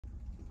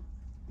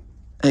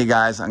Hey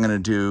guys, I'm gonna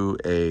do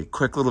a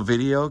quick little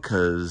video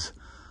because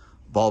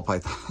ball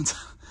pythons.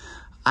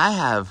 I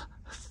have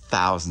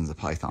thousands of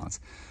pythons,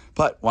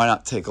 but why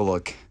not take a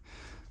look?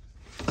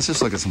 Let's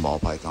just look at some ball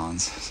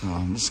pythons. So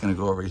I'm just gonna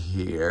go over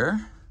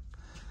here.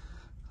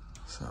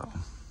 So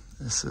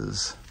this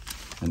is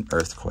an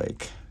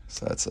earthquake.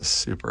 So that's a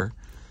super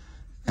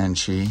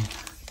Enchi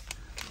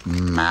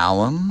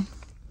Malum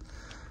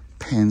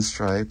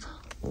pinstripe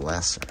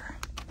lesser.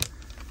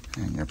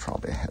 And you're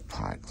probably a hip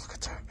pied. Look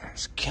at that,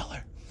 there's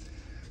killer.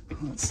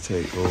 Let's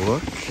take a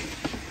look.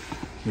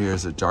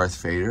 Here's a Darth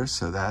Vader.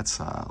 So that's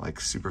like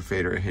Super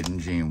Fader, Hidden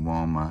Gene,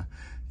 Woma,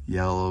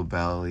 Yellow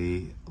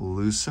Belly,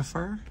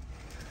 Lucifer.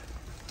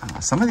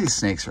 Some of these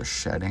snakes are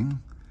shedding,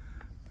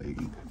 but you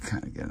can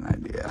kind of get an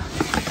idea.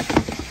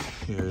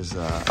 Here's,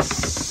 yeah,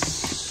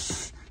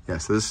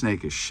 so this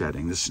snake is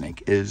shedding. This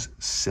snake is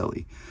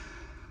silly.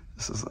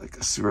 This is like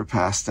a Super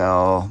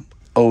Pastel,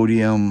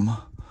 Odium,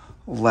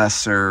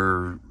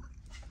 Lesser,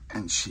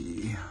 and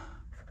she,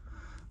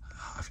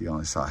 if you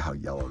only saw how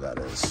yellow that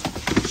is,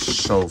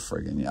 so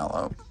friggin'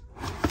 yellow.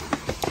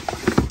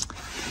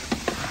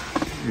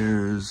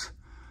 Here's,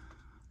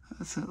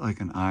 that's it,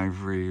 like an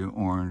Ivory,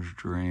 Orange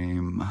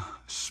Dream,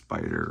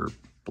 Spider,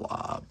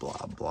 blah,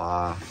 blah,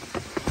 blah.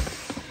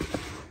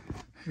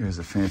 Here's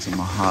a Fancy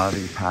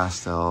Mojave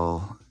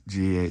Pastel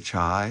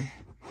GHI.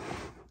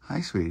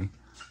 Hi, sweetie.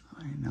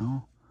 I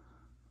know.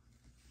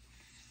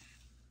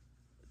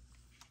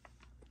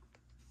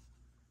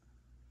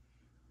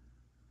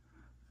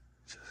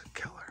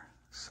 Killer.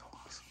 So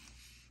awesome.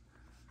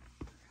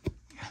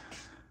 Yeah.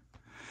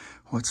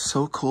 What's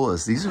so cool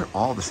is these are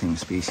all the same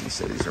species.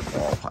 So these are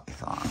ball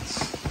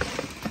pythons.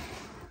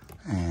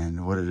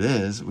 And what it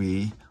is,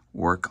 we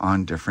work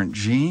on different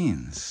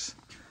genes.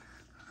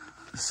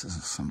 This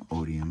is some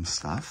Odium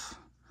stuff.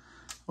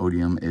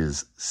 Odium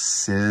is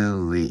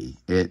silly.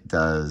 It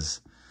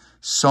does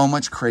so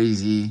much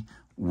crazy,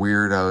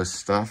 weirdo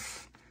stuff.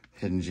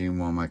 Hidden Gene,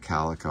 Woma,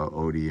 Calico,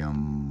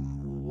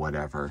 Odium,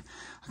 whatever.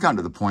 I've gotten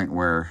to the point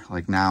where,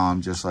 like, now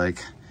I'm just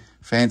like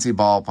fancy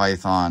ball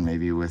python,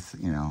 maybe with,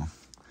 you know,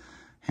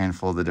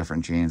 handful of the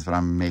different genes, but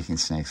I'm making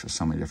snakes with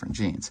so many different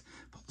genes.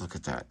 But look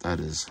at that. That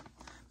is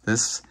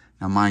this.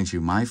 Now, mind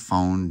you, my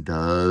phone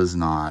does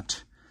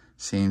not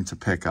seem to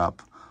pick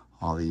up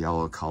all the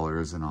yellow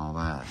colors and all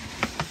that.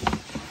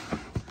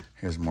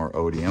 Here's more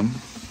Odium.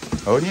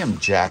 Odium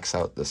jacks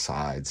out the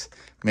sides,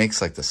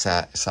 makes like the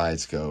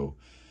sides go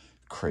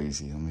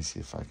crazy. Let me see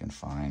if I can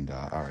find,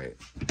 all right.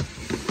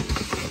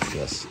 What's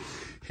this?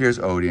 Here's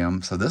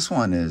Odium. So this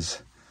one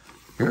is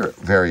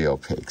very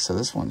opaque. So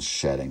this one's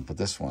shedding, but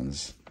this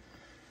one's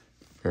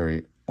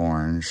very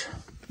orange.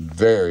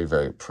 Very,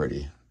 very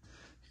pretty.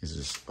 These are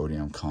just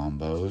Odium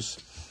combos.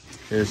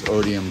 Here's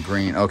Odium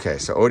Green. Okay,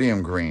 so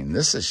Odium Green.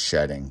 This is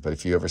shedding, but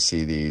if you ever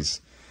see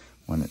these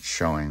when it's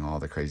showing all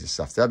the crazy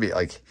stuff, that'd be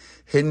like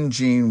Hidden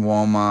Gene,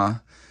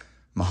 Woma,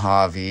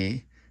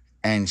 Mojave,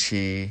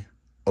 Enchi,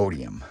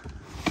 Odium.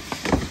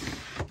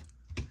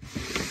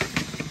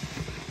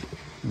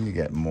 You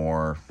get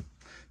more.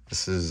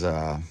 This is,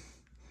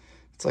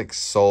 it's like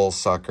Soul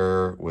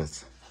Sucker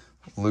with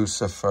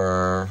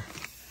Lucifer.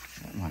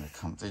 That might have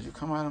come, did you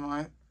come out of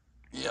my,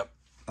 yep.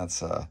 That's,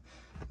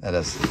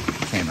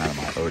 came out of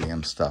my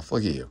Odium stuff.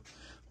 Look at you.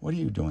 What are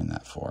you doing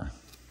that for?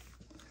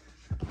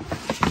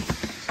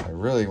 So I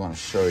really want to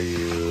show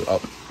you, oh,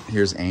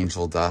 here's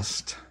Angel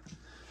Dust.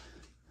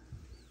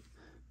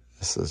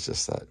 This is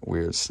just that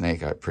weird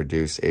snake I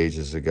produced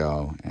ages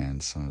ago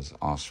and some of his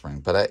offspring.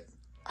 But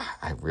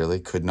I really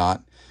could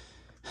not,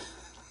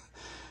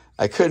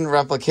 I couldn't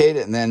replicate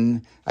it. And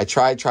then I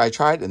tried.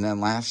 And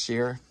then last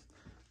year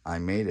I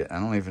made it. I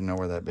don't even know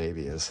where that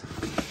baby is.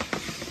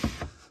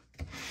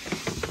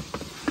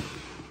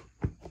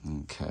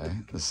 Okay,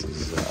 this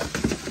is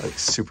like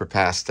Super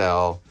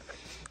Pastel.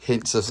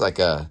 It's just like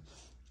a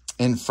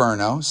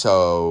Inferno.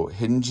 So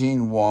Hidden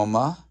Gene,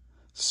 Woma,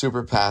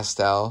 Super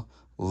Pastel,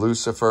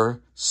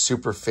 Lucifer,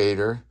 Super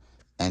Fader,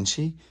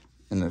 Enchi.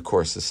 And of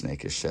course the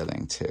snake is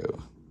shedding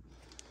too.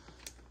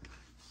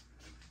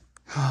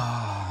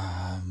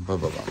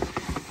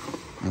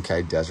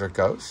 Okay, Desert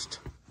Ghost.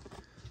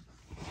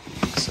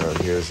 So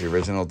here's the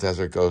original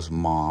Desert Ghost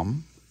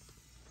mom.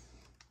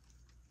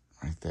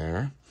 Right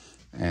there.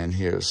 And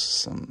here's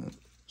some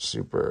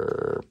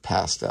Super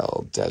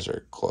Pastel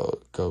Desert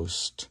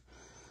Ghost.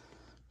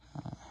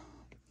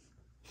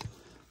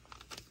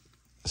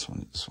 This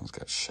one's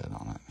got shed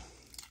on it.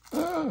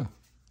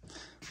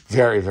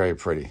 Very, very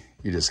pretty.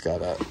 You just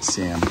gotta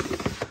see them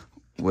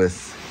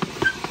with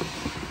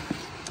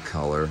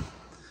color.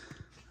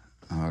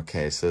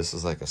 Okay, so this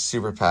is like a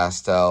Super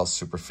Pastel,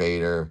 Super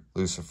Fader,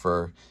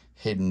 Lucifer,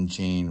 Hidden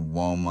Gene,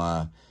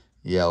 Woma,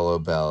 Yellow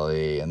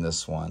Belly, and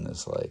this one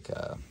is like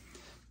a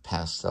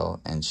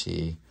Pastel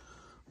Enchi,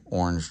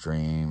 Orange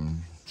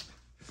Dream,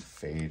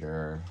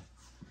 Fader.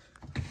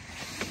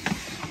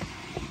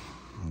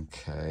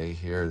 Okay,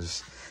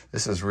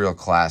 this is real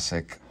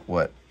classic,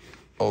 what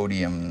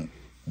Odium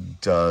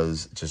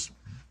does, just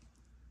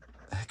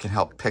can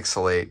help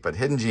pixelate, but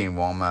hidden gene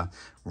woma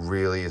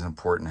really is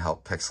important to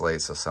help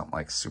pixelate. So something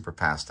like super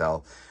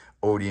pastel,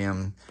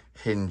 odium,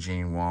 hidden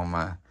gene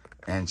woma,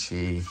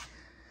 enchi.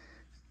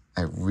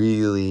 I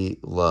really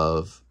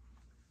love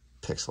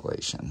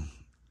pixelation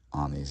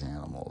on these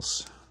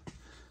animals.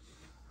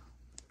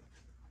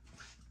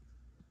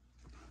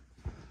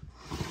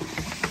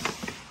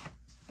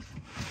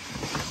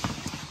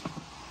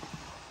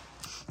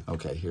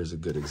 Okay, here's a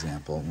good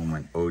example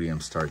when odium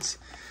starts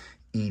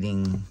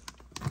eating,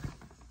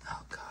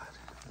 oh God,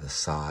 the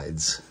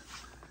sides of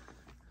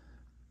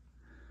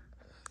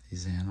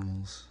these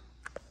animals.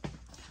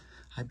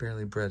 I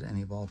barely bred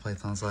any ball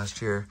pythons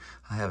last year.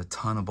 I have a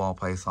ton of ball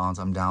pythons.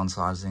 I'm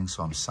downsizing,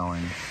 so I'm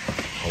selling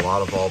a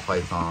lot of ball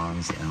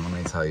pythons. And let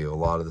me tell you, a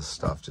lot of this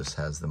stuff just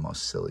has the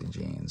most silly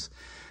genes.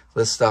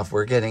 This stuff,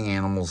 we're getting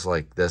animals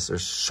like this.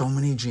 There's so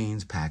many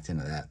genes packed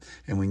into that.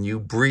 And when you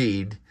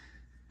breed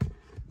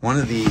one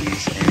of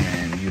these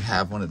and you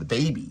have one of the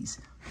babies,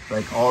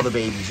 like all the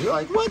babies, you're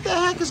like, what the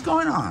heck is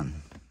going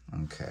on?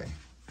 Okay.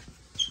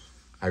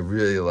 I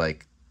really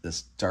like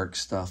this dark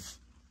stuff.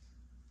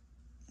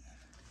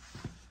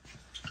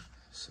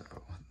 So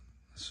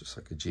it's just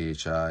like a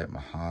GHI,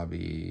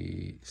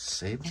 Mojave,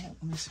 Sable.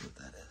 Let me see what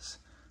that is.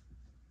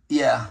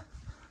 Yeah.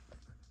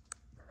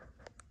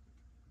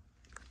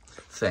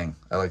 Thing.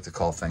 I like to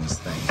call things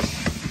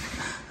things.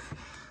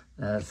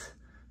 That's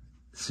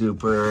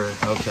super.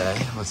 Okay,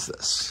 what's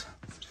this?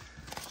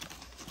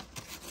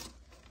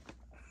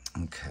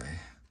 Okay,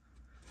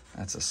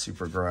 that's a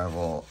super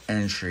gravel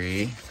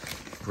entry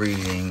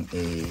breeding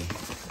a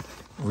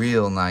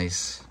real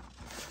nice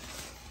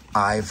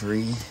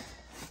ivory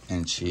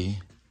entry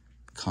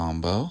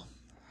combo.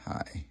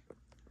 Hi.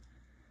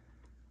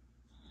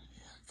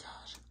 Yeah,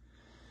 God.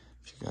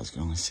 If you guys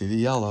can only see the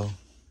yellow,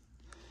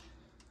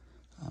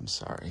 I'm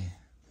sorry.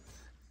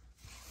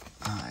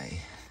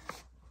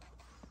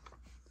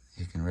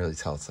 You can really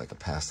tell it's like a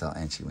pastel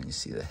entry when you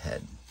see the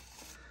head.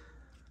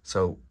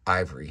 So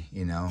ivory,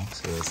 you know,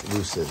 so it's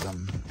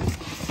leucism.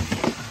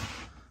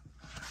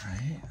 All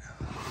right.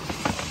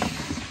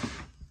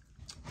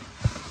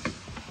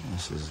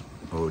 This is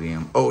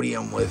odium.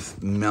 Odium with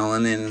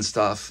melanin and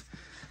stuff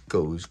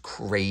goes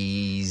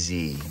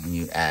crazy when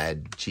you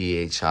add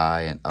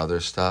GHI and other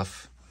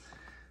stuff.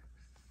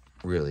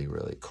 Really,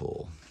 really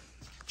cool.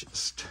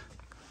 Just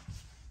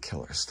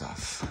killer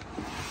stuff.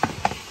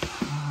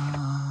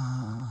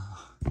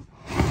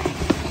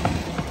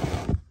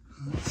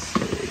 Let's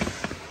see.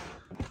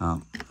 I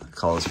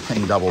call this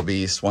Ping Double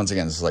Beast. Once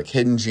again, this is like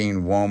hidden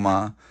gene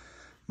woma,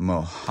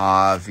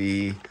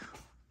 Mojave,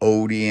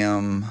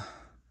 odium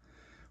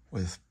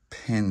with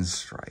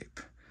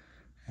pinstripe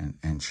and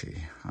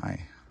enchi.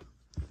 Hi.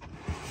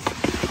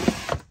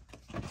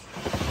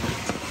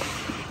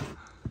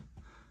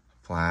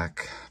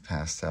 Black,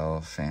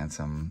 pastel,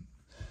 phantom,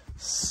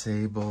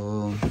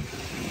 sable.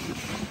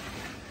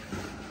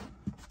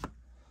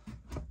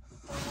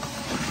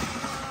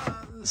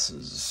 This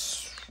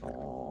is,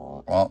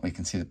 well, we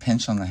can see the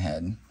pinch on the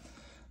head.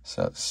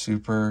 So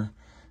super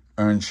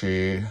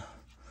enchi,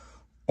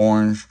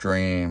 orange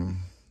dream,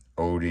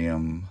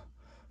 odium,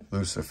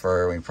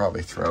 Lucifer. We can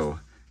probably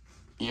throw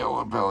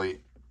yellow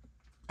belly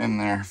in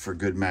there for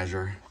good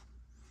measure.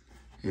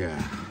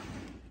 Yeah.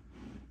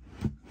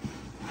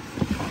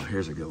 Oh,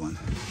 here's a good one.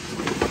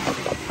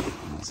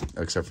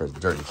 Except for the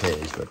dirty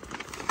cage, but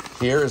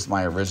here's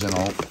my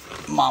original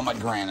Mama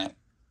Granite.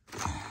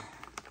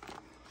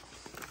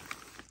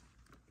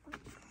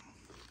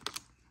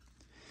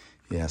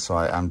 Yeah, so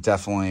I'm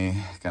definitely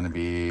going to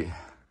be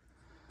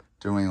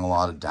doing a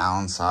lot of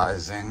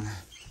downsizing.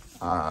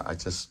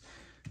 It's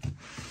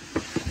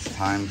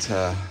time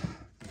to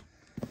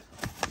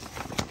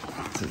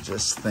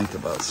just think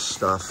about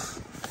stuff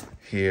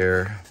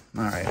here.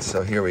 All right,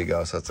 so here we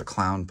go. So it's a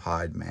clown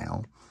pied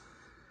male.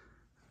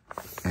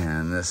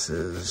 And this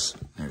is,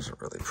 there's a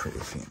really pretty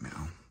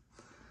female.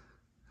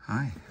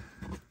 Hi.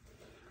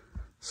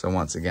 So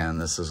once again,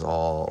 this is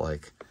all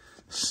like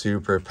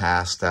super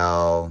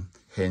pastel,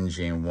 hidden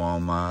gene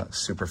woma,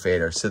 super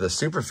fader. So the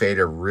super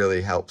fader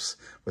really helps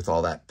with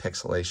all that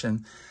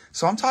pixelation.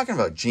 So I'm talking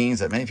about genes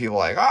that many people are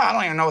like, oh, I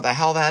don't even know what the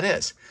hell that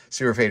is.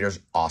 Super fader is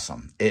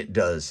awesome. It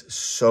does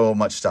so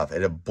much stuff.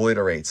 It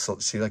obliterates. So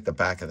see like the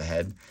back of the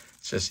head?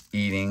 It's just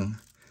eating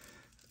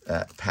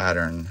that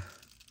pattern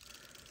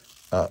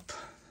up.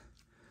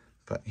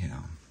 But, you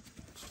know,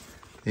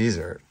 these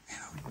are,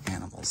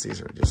 animals. These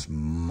are just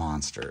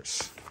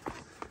monsters.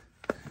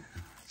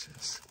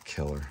 Just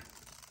killer.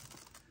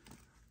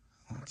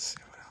 Let's see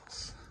what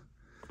else.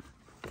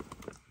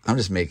 I'm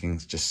just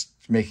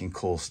making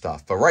cool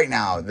stuff. But right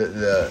now,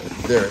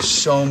 there are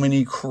so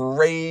many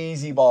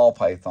crazy ball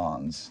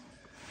pythons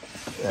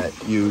that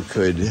you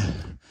could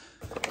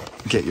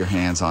get your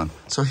hands on.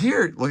 So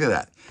here, look at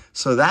that.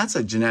 So that's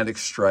a genetic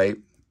stripe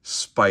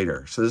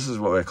spider. So this is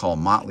what I call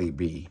motley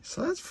bee.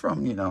 So that's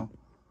from, you know,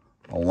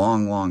 a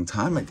long, long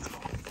time ago.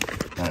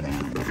 That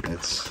animal,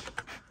 it's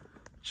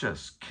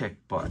just kick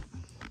butt.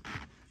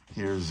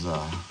 Here's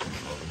over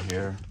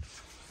here.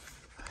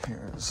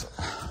 Here's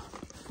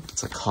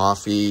it's a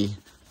coffee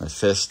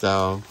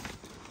Mephisto.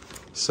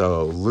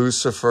 So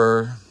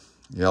Lucifer,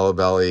 Yellow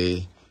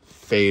Belly,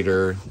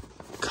 Fader,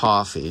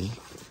 Coffee,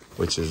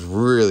 which is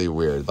really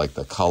weird, like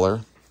the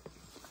color.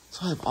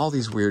 So I have all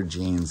these weird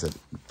genes that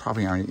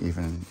probably aren't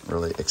even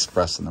really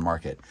expressed in the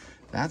market.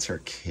 That's her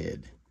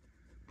kid.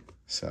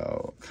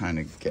 So kind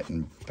of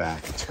getting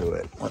back to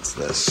it. What's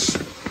this?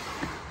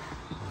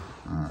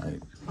 All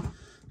right.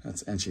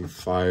 That's Enchi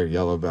Fire,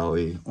 Yellow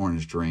Belly,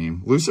 Orange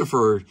Dream.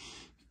 Lucifer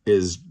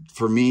is,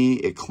 for me,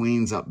 it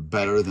cleans up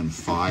better than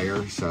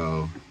Fire.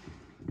 So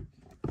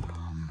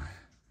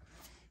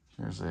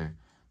here's a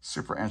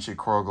Super Enchi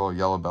Coral Gold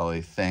Yellow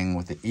Belly thing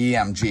with the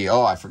EMG.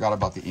 Oh, I forgot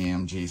about the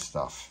EMG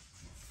stuff.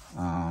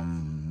 I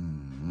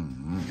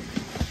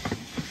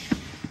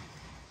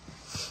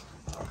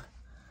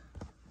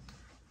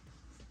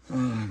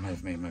might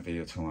have made my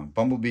video too long.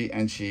 Bumblebee,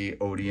 Enchi,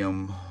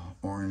 Odium,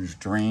 Orange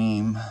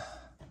Dream.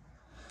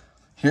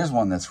 Here's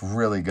one that's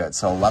really good.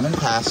 So Lemon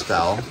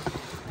Pastel.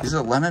 These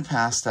are Lemon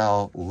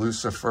Pastel,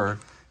 Lucifer,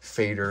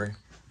 Fader,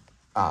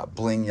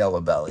 Bling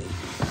Yellow Belly.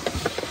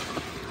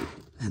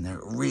 And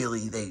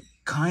they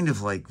kind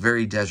of like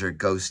very desert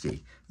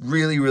ghosty.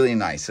 Really, really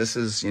nice. This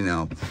is, you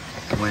know,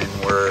 when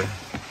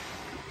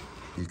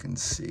you can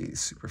see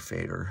Super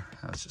Fader.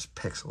 That's just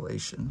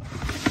pixelation.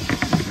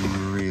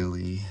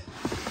 Really.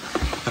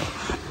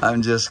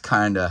 I'm just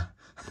kind of,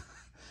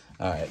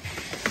 all right,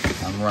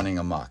 I'm running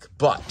amok.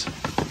 But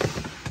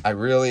I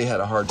really had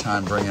a hard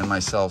time bringing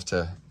myself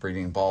to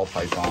breeding ball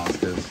pythons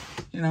because,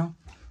 you know,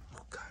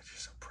 oh God, you're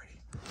so pretty.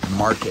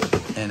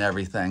 Market and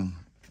everything.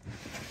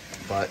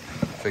 But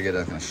I figured I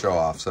was going to show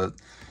off. So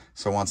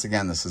once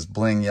again, this is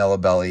Bling Yellow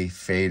Belly,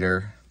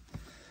 Fader,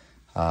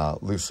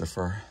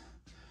 Lucifer.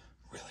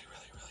 Really,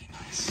 really, really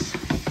nice.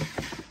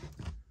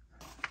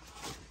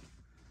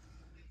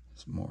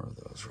 There's more of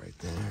those right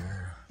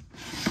there.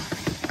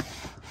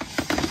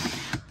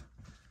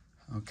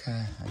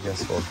 Okay, I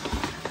guess we'll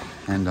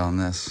end on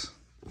this.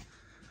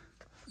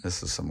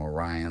 This is some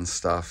Orion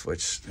stuff,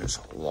 which there's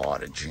a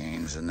lot of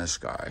genes in this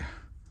guy.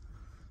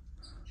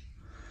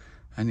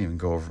 I didn't even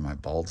go over my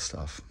bald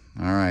stuff.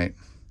 All right.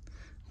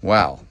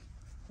 Well,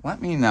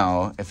 let me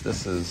know if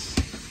this is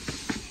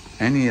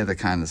any of the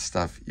kind of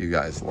stuff you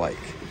guys like.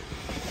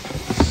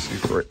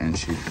 Super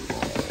Enchi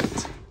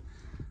bald.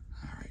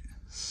 All right.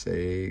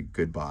 Say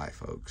goodbye,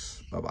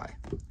 folks. Bye-bye.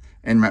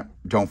 And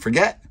don't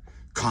forget,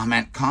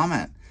 comment.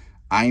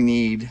 I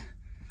need,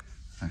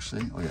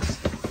 actually, look at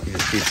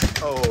this.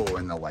 Oh,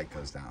 and the light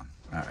goes down.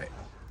 All right.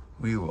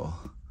 We'll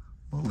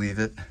leave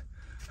it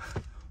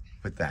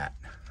with that.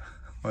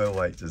 My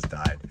light just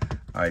died.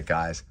 All right,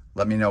 guys,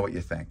 let me know what you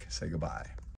think. Say goodbye.